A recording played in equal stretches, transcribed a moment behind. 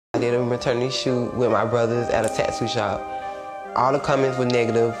did a maternity shoot with my brothers at a tattoo shop. All the comments were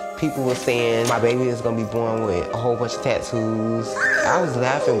negative. People were saying my baby is gonna be born with a whole bunch of tattoos. I was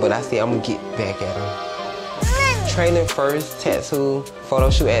laughing, but I said I'm gonna get back at him. Trailing first tattoo photo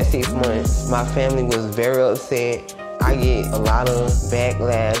shoot at 6 months. My family was very upset. I get a lot of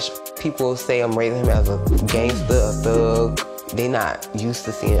backlash. People say I'm raising him as a gangster, a thug. They're not used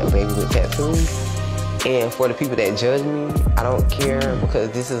to seeing a baby with tattoos. And for the people that judge me, I don't care because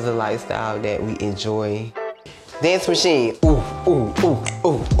this is a lifestyle that we enjoy. Dance machine, ooh, ooh, ooh,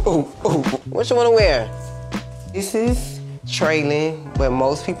 ooh, ooh, ooh. What you wanna wear? This is Traylon, but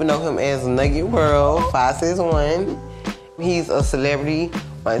most people know him as Nugget World 561. He's a celebrity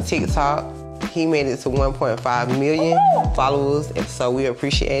on TikTok. He made it to 1.5 million followers, and so we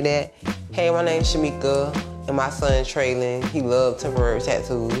appreciate that. Hey, my name's Shamika, and my son Traylon, he loves temporary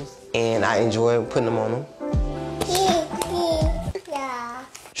tattoos, and I enjoy putting them on him. Yeah.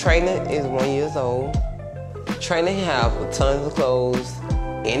 Traylon is 1 year old. Traylon have tons of clothes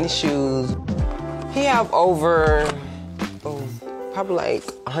and shoes. He have over, probably like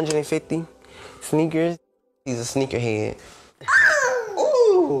 150 sneakers. He's a sneakerhead.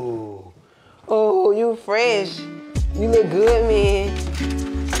 Ooh. Oh, you fresh. You look good, man.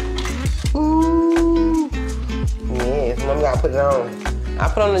 Ooh. Yes, mom gotta put it on. I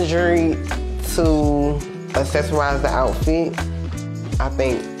put on the jewelry to accessorize the outfit. I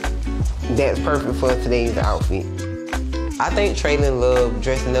think that's perfect for today's outfit. I think Traylon loves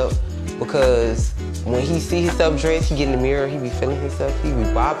dressing up because when he see himself dressed, he get in the mirror, he be feeling himself, he be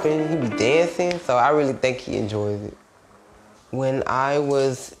bopping, he be dancing, so I really think he enjoys it. When I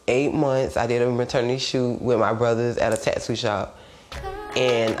was 8 months, I did a maternity shoot with my brothers at a tattoo shop,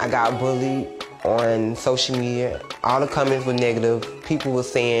 and I got bullied on social media. All the comments were negative. People were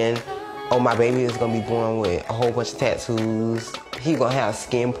saying, oh, my baby is gonna be born with a whole bunch of tattoos. He gonna have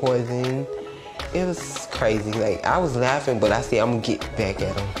skin poison. It was crazy. Like, I was laughing, but I said I'm gonna get back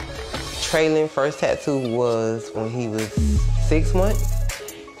at him. Traylon's first tattoo was when he was 6 months,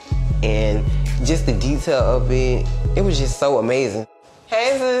 and just the detail of it, it was just so amazing.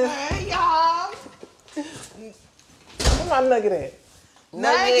 Hey, sis. Hey, y'all. Where my Nugget at?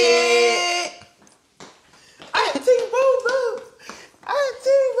 Nugget! Auntie Boo Boo.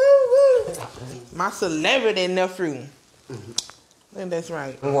 Auntie Boo Boo. My celebrity nephew. I think that's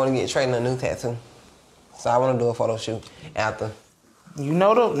right. We want to get Traylon a new tattoo, so I want to do a photo shoot after. You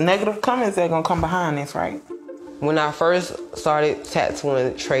know the negative comments that are gonna come behind this, right? When I first started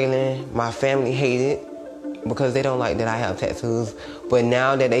tattooing Traylon, my family hated because they don't like that I have tattoos. But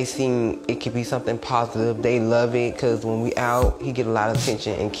now that they seen it could be something positive, they love it because when we out, he get a lot of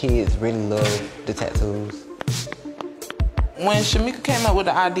attention and kids really love the tattoos. When Shamika came up with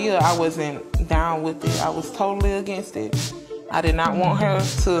the idea, I wasn't down with it. I was totally against it. I did not want her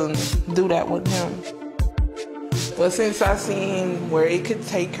to do that with him. But since I seen where it could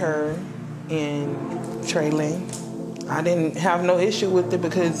take her in Traylon, I didn't have no issue with it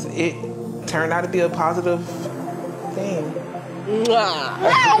because it turned out to be a positive thing. You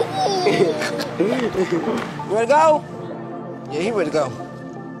ready to go? Yeah, he ready to go.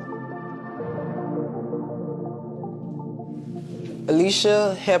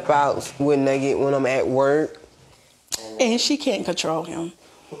 Alicia help out with Nugget when I'm at work. And she can't control him.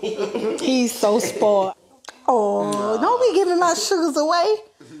 He's so spoiled. Oh, don't be giving my sugars away.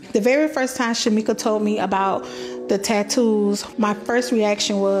 The very first time Shamika told me about the tattoos, my first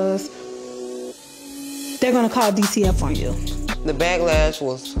reaction was, they're gonna call DCF on you. The backlash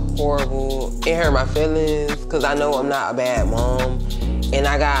was horrible. It hurt my feelings because I know I'm not a bad mom. And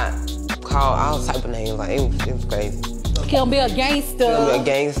I got called all type of names. Like, it was crazy. He gonna be a gangster. He gonna be a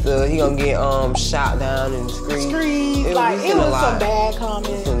gangster. He gonna get shot down in the street. It was some bad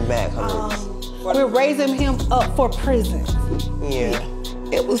comments. Some bad comments. We're raising him up for prison. Yeah.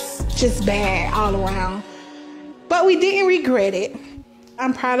 It was just bad all around. But we didn't regret it.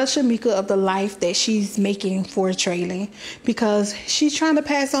 I'm proud of Shamika of the life that she's making for Traylon because she's trying to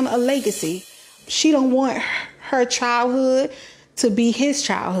pass on a legacy. She don't want her childhood to be his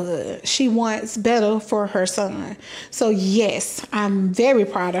childhood. She wants better for her son. So yes, I'm very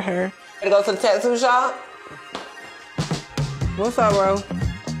proud of her. Ready to go to the tattoo shop? What's up, bro?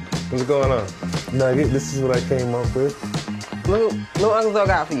 What's going on? Nugget, this is what I came up with. Look Uncle Zoe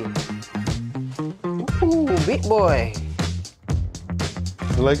got for you. Ooh, big boy.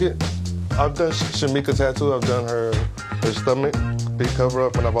 You like it? I've done Shamika tattoo. I've done her stomach, big cover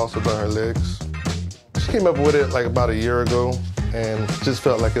up, and I've also done her legs. She came up with it like about a year ago and just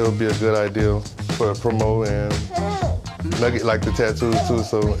felt like it would be a good idea for a promo, and Nugget liked the tattoos too,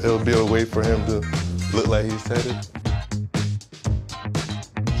 so it'll be a way for him to look like he's tatted.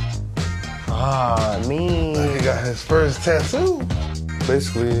 Oh, man. He got his first tattoo.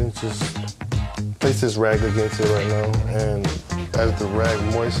 Basically, just place this rag against it right now, and as the rag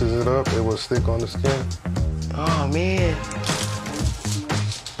moistens it up, it will stick on the skin. Oh, man.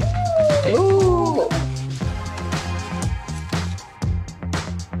 Ooh.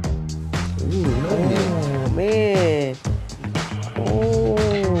 Oh, man.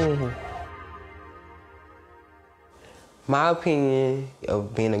 Ooh. My opinion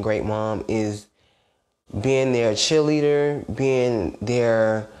of being a great mom is being their cheerleader, being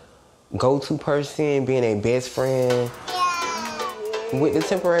their go-to person, being a best friend. With the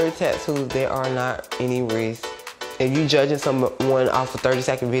temporary tattoos, there are not any risks. If you're judging someone off of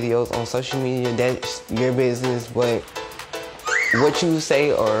 30-second videos on social media, that's your business, but what you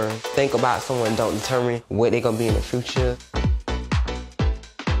say or think about someone don't determine what they're gonna be in the future.